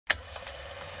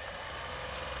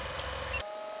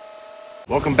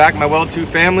Welcome back, my Weld 2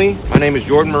 family. My name is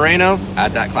Jordan Moreno,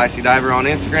 at That Classy Diver on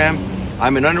Instagram.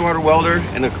 I'm an underwater welder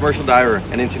and a commercial diver.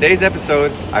 And in today's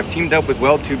episode, I've teamed up with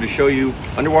Weld 2 to show you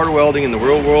underwater welding in the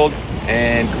real world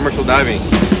and commercial diving.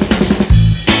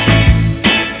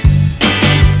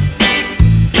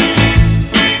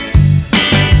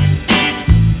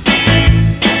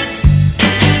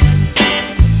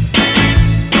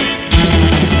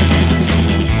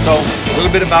 So, a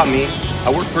little bit about me. I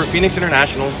work for Phoenix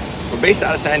International. We're based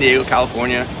out of San Diego,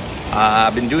 California.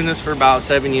 I've been doing this for about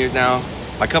 7 years now.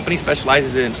 My company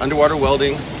specializes in underwater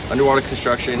welding, underwater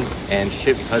construction, and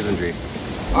ship's husbandry.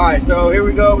 All right, so here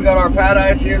we go. We got our pad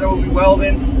eyes here that we'll be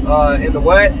welding in the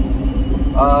wet.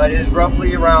 It is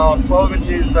roughly around 12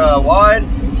 inches wide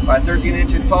by 13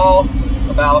 inches tall,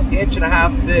 about 1.5 inches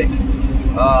thick.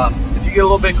 If you get a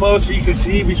little bit closer, you can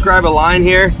see we scribe a line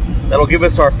here that'll give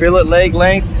us our fillet leg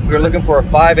length. We're looking for a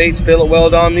 5/8 fillet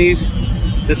weld on these.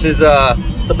 This is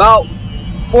it's about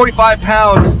 45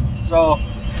 pounds, so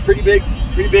pretty big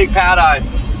pad eye.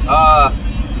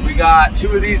 We got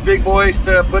 2 of these big boys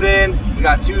to put in. We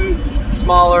got 2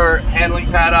 smaller handling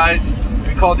pad eyes.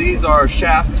 We call these our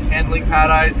shaft handling pad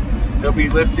eyes. They'll be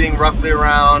lifting roughly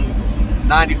around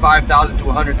 95,000 to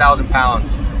 100,000 pounds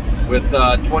with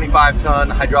 25-ton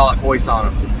hydraulic hoist on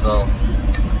them. So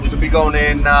these will be going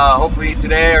in hopefully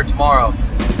today or tomorrow.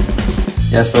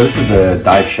 Yeah, so this is the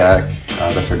dive shack.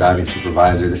 That's our diving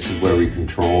supervisor. This is where we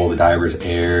control the diver's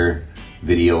air,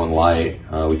 video, and light.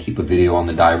 We keep a video on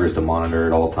the divers to monitor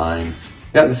at all times.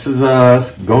 Yeah, this is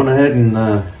going ahead and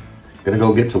gonna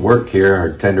go get to work here.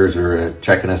 Our tenders are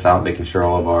checking us out, making sure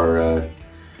all of our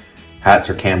hats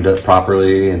are cammed up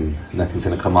properly and nothing's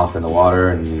gonna come off in the water,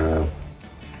 and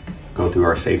go through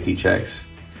our safety checks.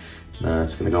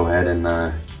 It's gonna go ahead and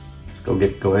go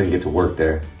ahead and get to work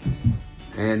there.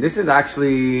 And this is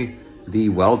actually the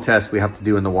weld test we have to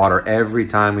do in the water every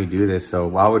time we do this. So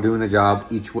while we're doing the job,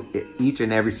 each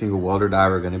and every single welder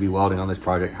diver going to be welding on this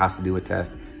project has to do a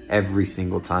test every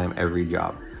single time, every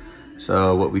job.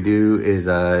 So what we do is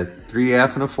a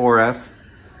 3F and a 4F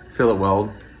fillet weld,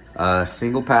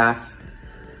 single pass,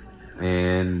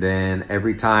 and then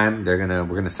every time we're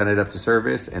gonna send it up to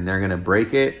service, and they're gonna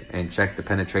break it and check the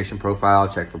penetration profile,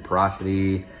 check for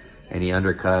porosity, any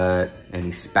undercut, any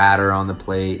spatter on the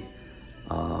plate,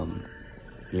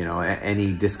 you know,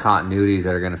 any discontinuities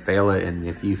that are gonna fail it. And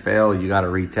if you fail, you gotta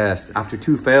retest. After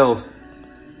 2 fails,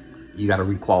 you gotta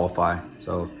requalify.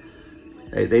 So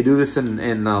they do this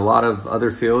in a lot of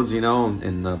other fields, you know,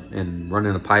 in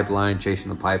running a pipeline, chasing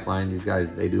the pipeline. These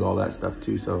guys, they do all that stuff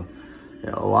too. So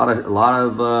yeah, a lot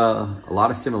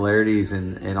of similarities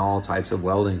in all types of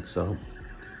welding. So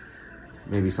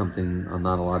maybe something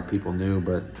not a lot of people knew,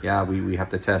 but yeah, we have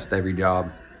to test every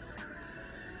job.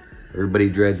 Everybody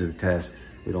dreads the test.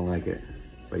 We don't like it,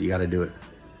 but you got to do it.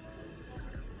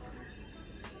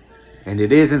 And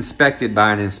it is inspected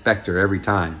by an inspector every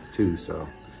time too, so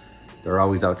they're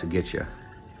always out to get you.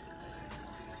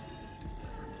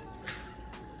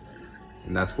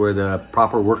 And that's where the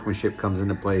proper workmanship comes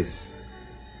into place.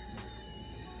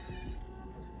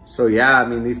 So yeah, I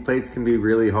mean, these plates can be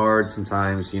really hard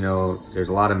sometimes. You know, there's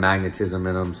a lot of magnetism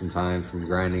in them sometimes from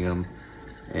grinding them,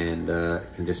 and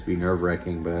it can just be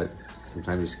nerve-wracking, but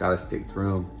sometimes you just gotta stick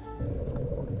through them.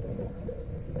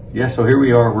 Yeah, so here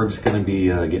we are. We're just gonna be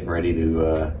getting ready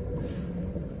to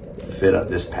fit up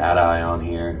this pad eye on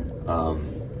here.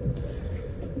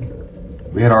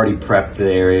 We had already prepped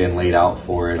the area and laid out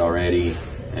for it already,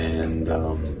 and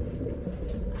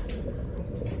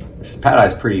this pad eye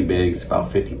is pretty big. It's about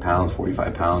 50 pounds,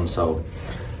 45 pounds, so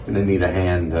I'm gonna need a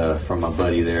hand from my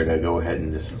buddy there to go ahead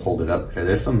and just hold it up there.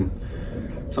 There's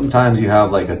sometimes you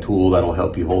have like a tool that'll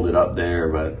help you hold it up there,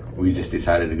 but we just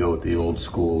decided to go with the old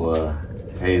school,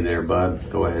 hey there bud,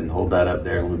 go ahead and hold that up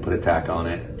there, and we put a tack on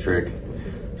it, trick.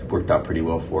 It worked out pretty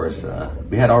well for us.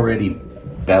 We had already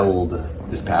beveled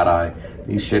this pad eye.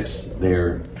 These ships,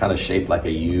 they're kind of shaped like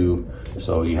a U,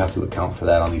 so you have to account for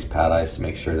that on these pad eyes to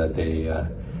make sure that they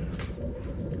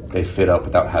fit up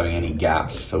without having any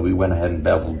gaps. So we went ahead and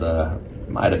beveled,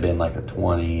 might have been like a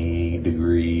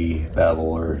 20-degree bevel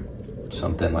or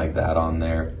something like that on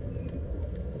there.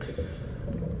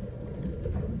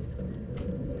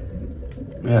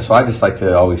 Yeah, so I just like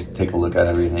to always take a look at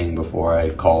everything before I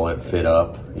call it fit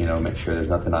up, you know, make sure there's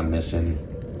nothing I'm missing.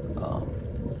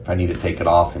 If I need to take it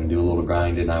off and do a little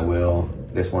grinding, I will.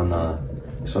 This one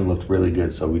looked really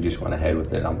good, so we just went ahead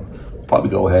with it. I'll probably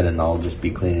go ahead and I'll just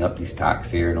be cleaning up these tacks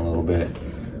here in a little bit,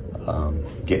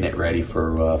 getting it ready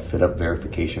for fit up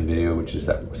verification video, which is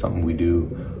something we do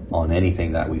on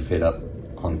anything that we fit up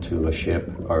onto a ship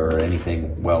or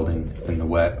anything welding in the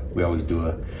wet. We always do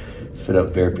a fit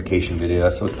up verification video.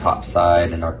 That's so top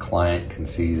side and our client can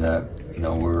see that, you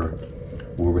know, we're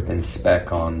within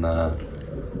spec on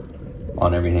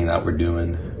everything that we're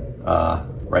doing.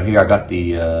 Right here I got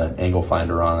the angle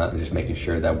finder on it, just making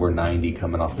sure that we're 90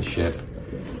 coming off the ship,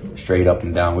 straight up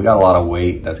and down. We got a lot of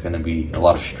weight that's going to be, a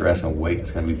lot of stress and weight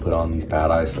that's going to be put on these pad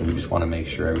eyes, so we just want to make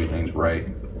sure everything's right.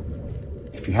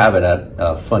 If you have it at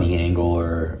a funny angle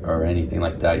or anything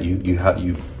like that, you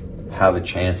have a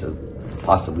chance of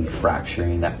possibly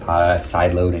fracturing that pad,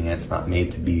 side loading it. It's not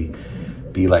made to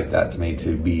be like that. It's made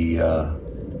to be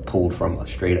pulled from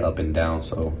straight up and down,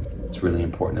 so it's really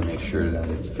important to make sure that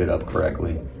it's fit up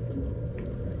correctly.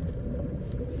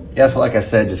 Yeah, so like I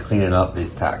said, just cleaning up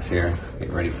these tacks here,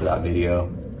 getting ready for that video.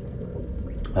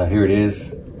 Here it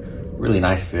is, really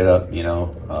nice fit up, you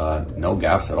know, no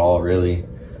gaps at all really.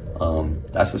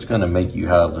 That's what's gonna make you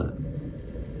have a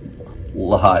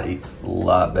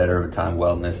lot better of a time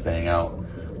welding this thing out.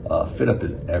 Fit up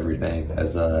is everything.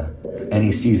 As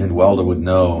any seasoned welder would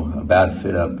know, a bad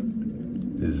fit up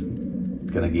is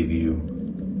gonna give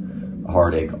you a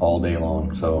heartache all day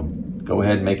long. So go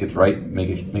ahead and make it right.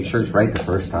 Make sure it's right the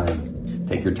first time.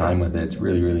 Take your time with it. It's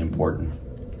really, really important.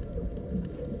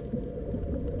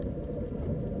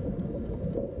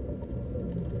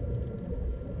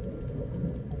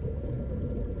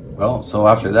 Well, so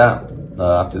after that,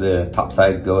 after the top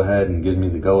side go ahead and gives me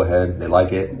the go ahead, they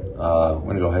like it. I'm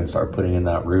gonna go ahead and start putting in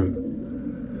that root.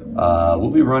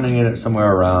 We'll be running it at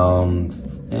somewhere around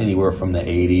anywhere from the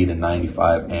 80 to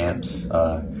 95 amps.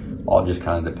 All just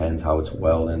kind of depends how it's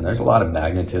welding. There's a lot of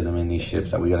magnetism in these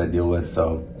ships that we got to deal with,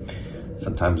 so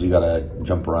sometimes you got to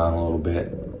jump around a little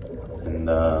bit and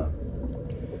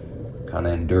kind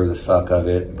of endure the suck of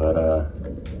it, but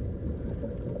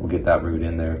we'll get that root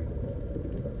in there.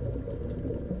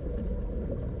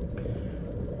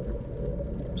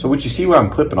 So what you see where I'm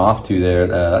clipping off to there,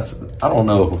 that's, I don't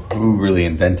know who really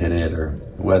invented it, or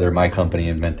whether my company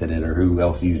invented it or who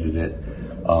else uses it.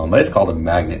 But it's called a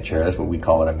magnet chair. That's what we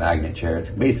call it, a magnet chair. It's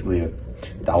basically a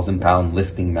 1,000-pound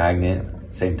lifting magnet.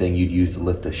 Same thing you'd use to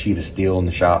lift a sheet of steel in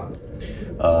the shop.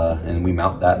 And we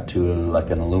mount that to like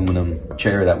an aluminum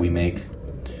chair that we make.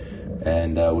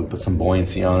 And we put some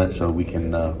buoyancy on it so we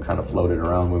can kind of float it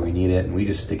around where we need it. And we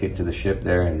just stick it to the ship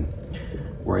there, and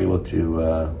we're able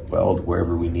to weld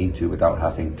wherever we need to without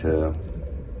having to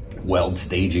weld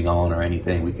staging on or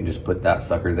anything. We can just put that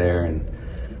sucker there and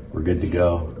we're good to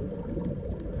go.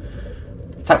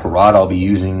 The type of rod I'll be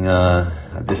using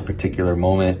at this particular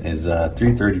moment is a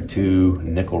 332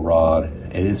 nickel rod.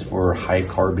 It is for high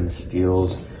carbon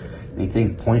steels.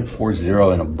 Anything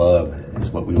 0.40 and above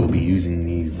is what we will be using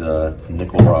these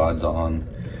nickel rods on.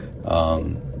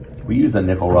 We use the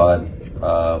nickel rod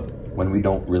when we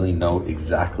don't really know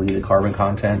exactly the carbon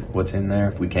content, what's in there,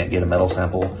 if we can't get a metal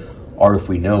sample, or if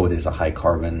we know it is a high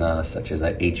carbon, such as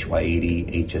a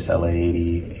HY80, HSLA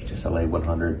 80, HSLA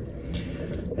 100.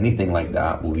 Anything like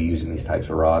that, we'll be using these types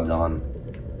of rods on.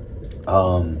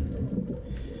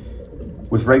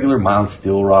 With regular mild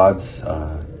steel rods,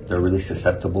 they're really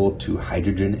susceptible to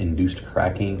hydrogen-induced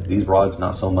cracking. These rods,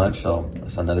 not so much, so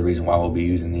that's another reason why we'll be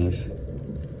using these.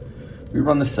 We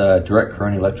run this direct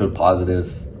current electrode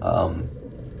positive.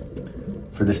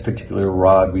 For this particular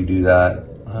rod, we do that.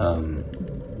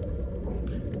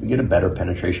 We get a better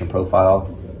penetration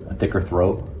profile, a thicker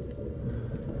throat.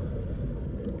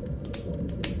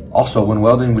 Also, when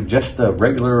welding with just a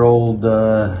regular old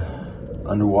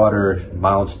underwater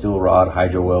mild steel rod,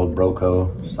 hydro weld,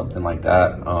 Broco, something like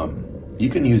that, you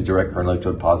can use direct current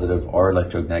electrode positive or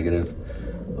electrode negative.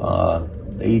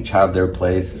 They each have their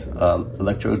place.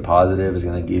 Electrode positive is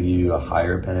going to give you a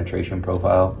higher penetration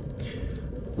profile,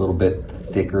 a little bit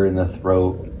thicker in the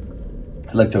throat.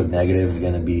 Electrode negative is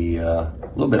going to be a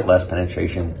little bit less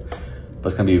penetration, but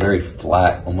it's going to be a very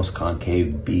flat, almost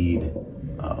concave bead.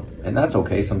 And that's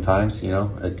okay sometimes, you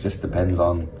know, it just depends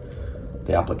on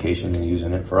the application you're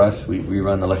using it. For us, we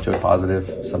run electrode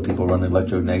positive. Some people run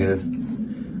electrode negative.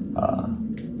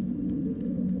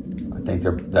 I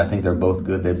think they're both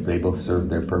good. They both serve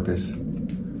their purpose.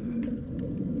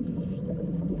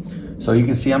 So you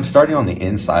can see I'm starting on the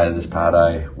inside of this pad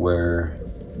eye where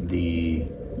the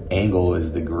angle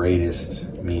is the greatest,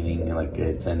 meaning like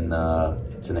it's an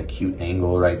acute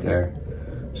angle right there.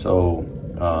 So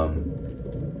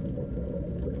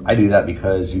I do that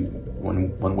because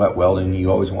when wet welding,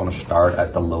 you always want to start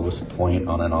at the lowest point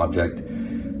on an object,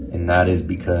 and that is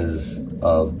because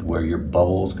of where your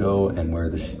bubbles go and where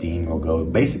the steam will go.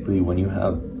 Basically, when you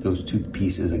have those two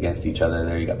pieces against each other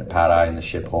there, you got the pad eye and the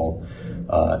ship hull,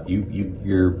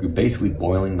 you're basically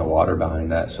boiling the water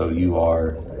behind that, so you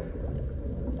are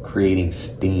creating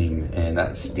steam, and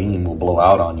that steam will blow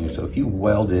out on you. So if you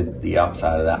welded the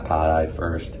outside of that pot eye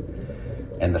first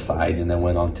and the sides, and then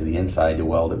went on to the inside to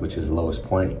weld it, which is the lowest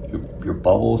point, your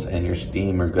bubbles and your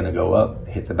steam are going to go up,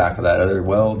 hit the back of that other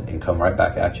weld, and come right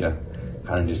back at you,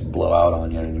 kind of just blow out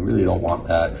on you. And you really don't want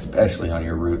that, especially on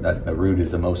your root. The root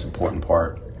is the most important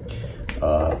part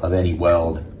of any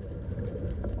weld.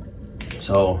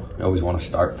 So you always want to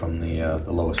start from the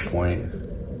lowest point.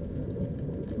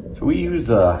 So we use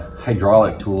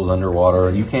hydraulic tools underwater.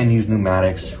 You can use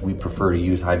pneumatics. We prefer to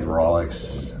use hydraulics.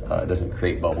 It doesn't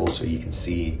create bubbles, so you can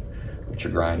see what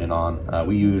you're grinding on.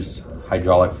 We use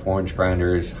hydraulic 4-inch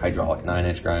grinders, hydraulic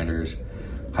 9-inch grinders,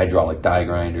 hydraulic die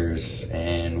grinders,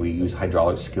 and we use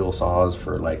hydraulic skill saws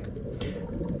for like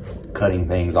cutting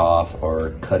things off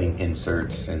or cutting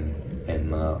inserts and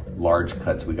large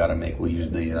cuts we got to make. We'll use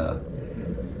the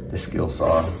skill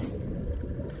saw.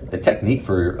 The technique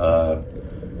for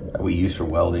that we use for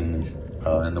welding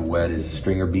in the wet is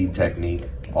stringer bead technique.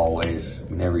 Always,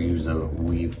 we never use a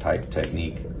weave type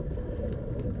technique.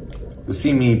 You'll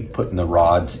see me putting the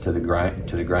rods to the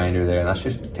grinder there, and that's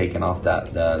just taking off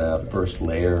that first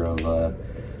layer of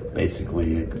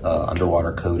basically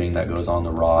underwater coating that goes on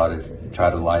the rod. If you try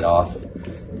to light off,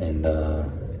 and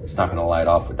it's not going to light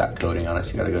off with that coating on it,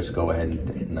 so you got to just go ahead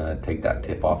and take that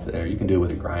tip off there. You can do it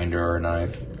with a grinder or a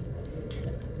knife.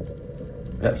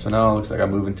 Yeah, so now it looks like I'm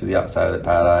moving to the outside of the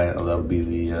pad eye. That'll be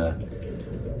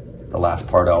the last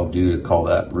part I'll do to call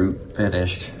that root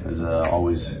finished. Is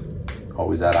always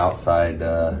that outside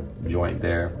joint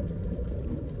there.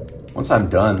 Once I'm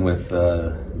done with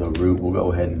the root, we'll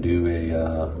go ahead and do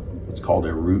a what's called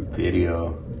a root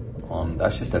video.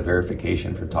 That's just a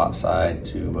verification for topside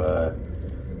to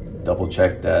double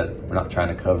check that we're not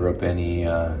trying to cover up any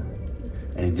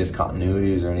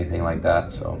discontinuities or anything like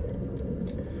that. So,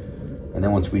 and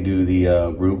then once we do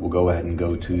the root, we'll go ahead and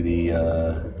go to the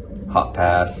hot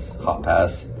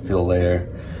pass fill layer.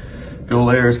 Fill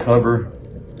layers cover.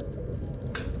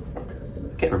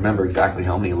 I can't remember exactly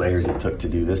how many layers it took to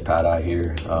do this pad eye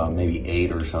here. Maybe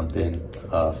 8 or something.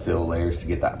 Fill layers to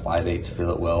get that 5/8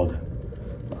 fillet weld.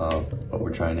 What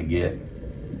we're trying to get.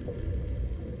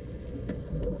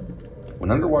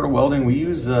 When underwater welding, we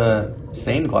use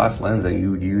same glass lens that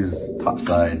you would use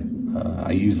topside.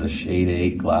 I use a shade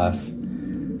 8 glass.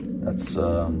 That's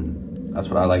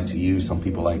what I like to use. Some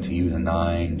people like to use a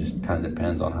 9. Just kind of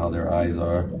depends on how their eyes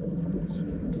are.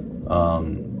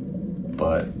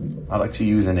 But I like to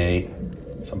use an 8.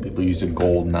 Some people use a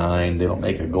gold 9. They don't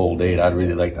make a gold 8. I'd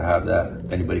really like to have that.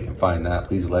 If anybody can find that,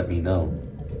 please let me know.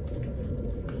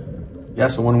 Yeah,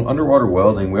 so when underwater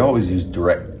welding, we always use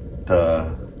direct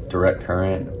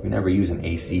current. We never use an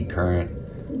AC current.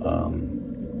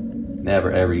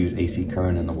 Never ever use AC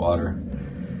current in the water.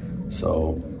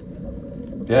 So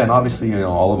yeah, and obviously, you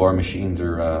know, all of our machines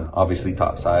are obviously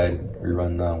topside. We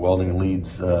run welding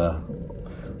leads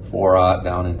 4/0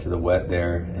 down into the wet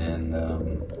there, and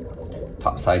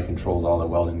topside controls all the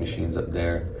welding machines up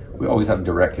there. We always have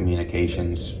direct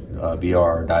communications via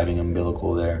our diving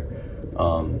umbilical there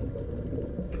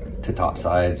to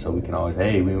topside, so we can always,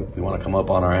 hey, we want to come up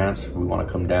on our amps, we want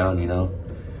to come down, you know.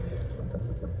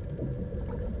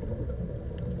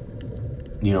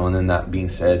 And then that being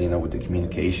said, you know, with the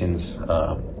communications,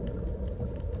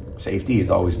 safety is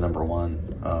always number one.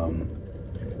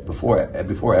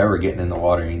 Before ever getting in the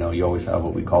water, you know, you always have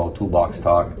what we call a toolbox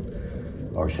talk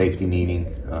or safety meeting.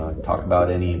 Talk about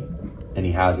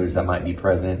any hazards that might be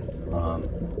present.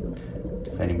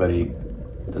 If anybody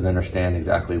doesn't understand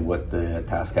exactly what the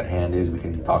task at hand is, we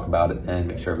can talk about it and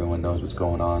make sure everyone knows what's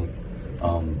going on.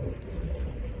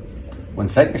 When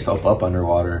setting yourself up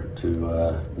underwater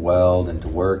to weld and to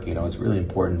work, you know, it's really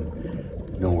important,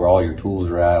 you know, where all your tools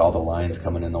are at, all the lines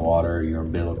coming in the water, your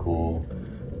umbilical,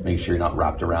 make sure you're not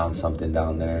wrapped around something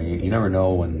down there. You never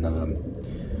know when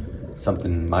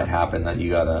something might happen that you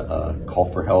gotta call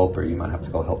for help, or you might have to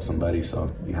go help somebody. So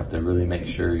you have to really make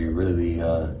sure you really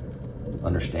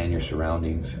understand your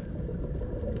surroundings.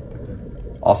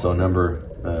 Also,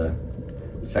 the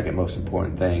second most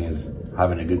important thing is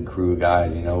having a good crew of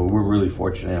guys. You know, we're really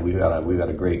fortunate. We got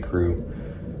a great crew.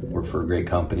 Work for a great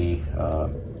company.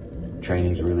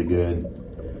 Training's really good.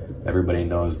 Everybody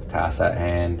knows the task at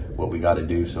hand, what we got to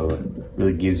do. So it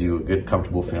really gives you a good,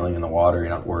 comfortable feeling in the water. You're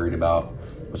not worried about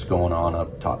what's going on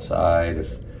up topside.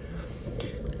 If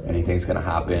anything's going to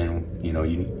happen, you know,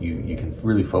 you can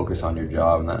really focus on your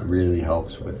job, and that really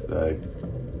helps with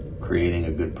creating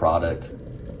a good product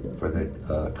for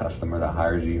the customer that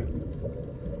hires you.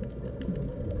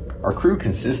 Our crew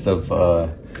consists of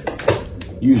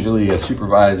usually a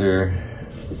supervisor,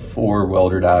 4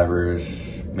 welder divers,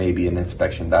 maybe an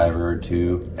inspection diver or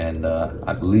two, and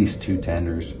at least 2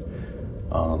 tenders.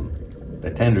 The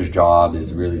tender's job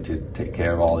is really to take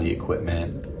care of all the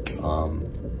equipment.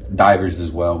 Divers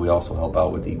as well, we also help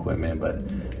out with the equipment,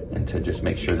 and to just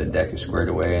make sure the deck is squared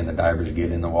away and the divers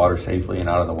get in the water safely and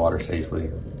out of the water safely.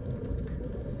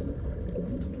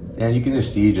 And you can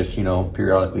just see, you know,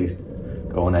 periodically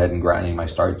going ahead and grinding my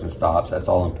starts and stops. That's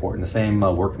all important. The same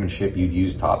workmanship you'd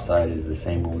use topside is the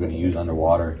same we're going to use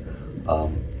underwater.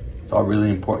 It's all really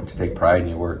important to take pride in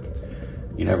your work.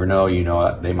 You never know, you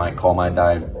know, they might call my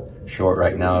dive short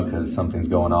right now because something's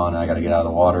going on and I got to get out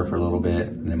of the water for a little bit,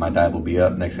 and then my dive will be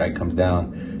up. Next guy comes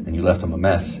down and you left them a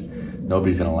mess.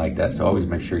 Nobody's going to like that. So always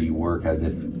make sure you work as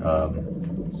if,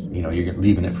 you know, you're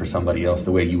leaving it for somebody else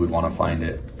the way you would want to find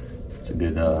it. It's a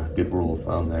good rule of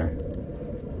thumb there.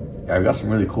 Yeah, I've got some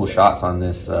really cool shots on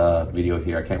this video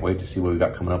here. I can't wait to see what we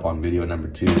got coming up on video number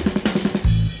 2.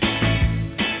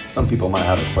 Some people might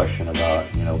have a question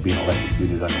about, you know, being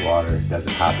electrocuted underwater. Does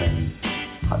it happen?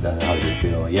 How does it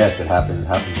feel? Yes, it happens. It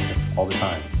happens all the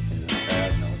time.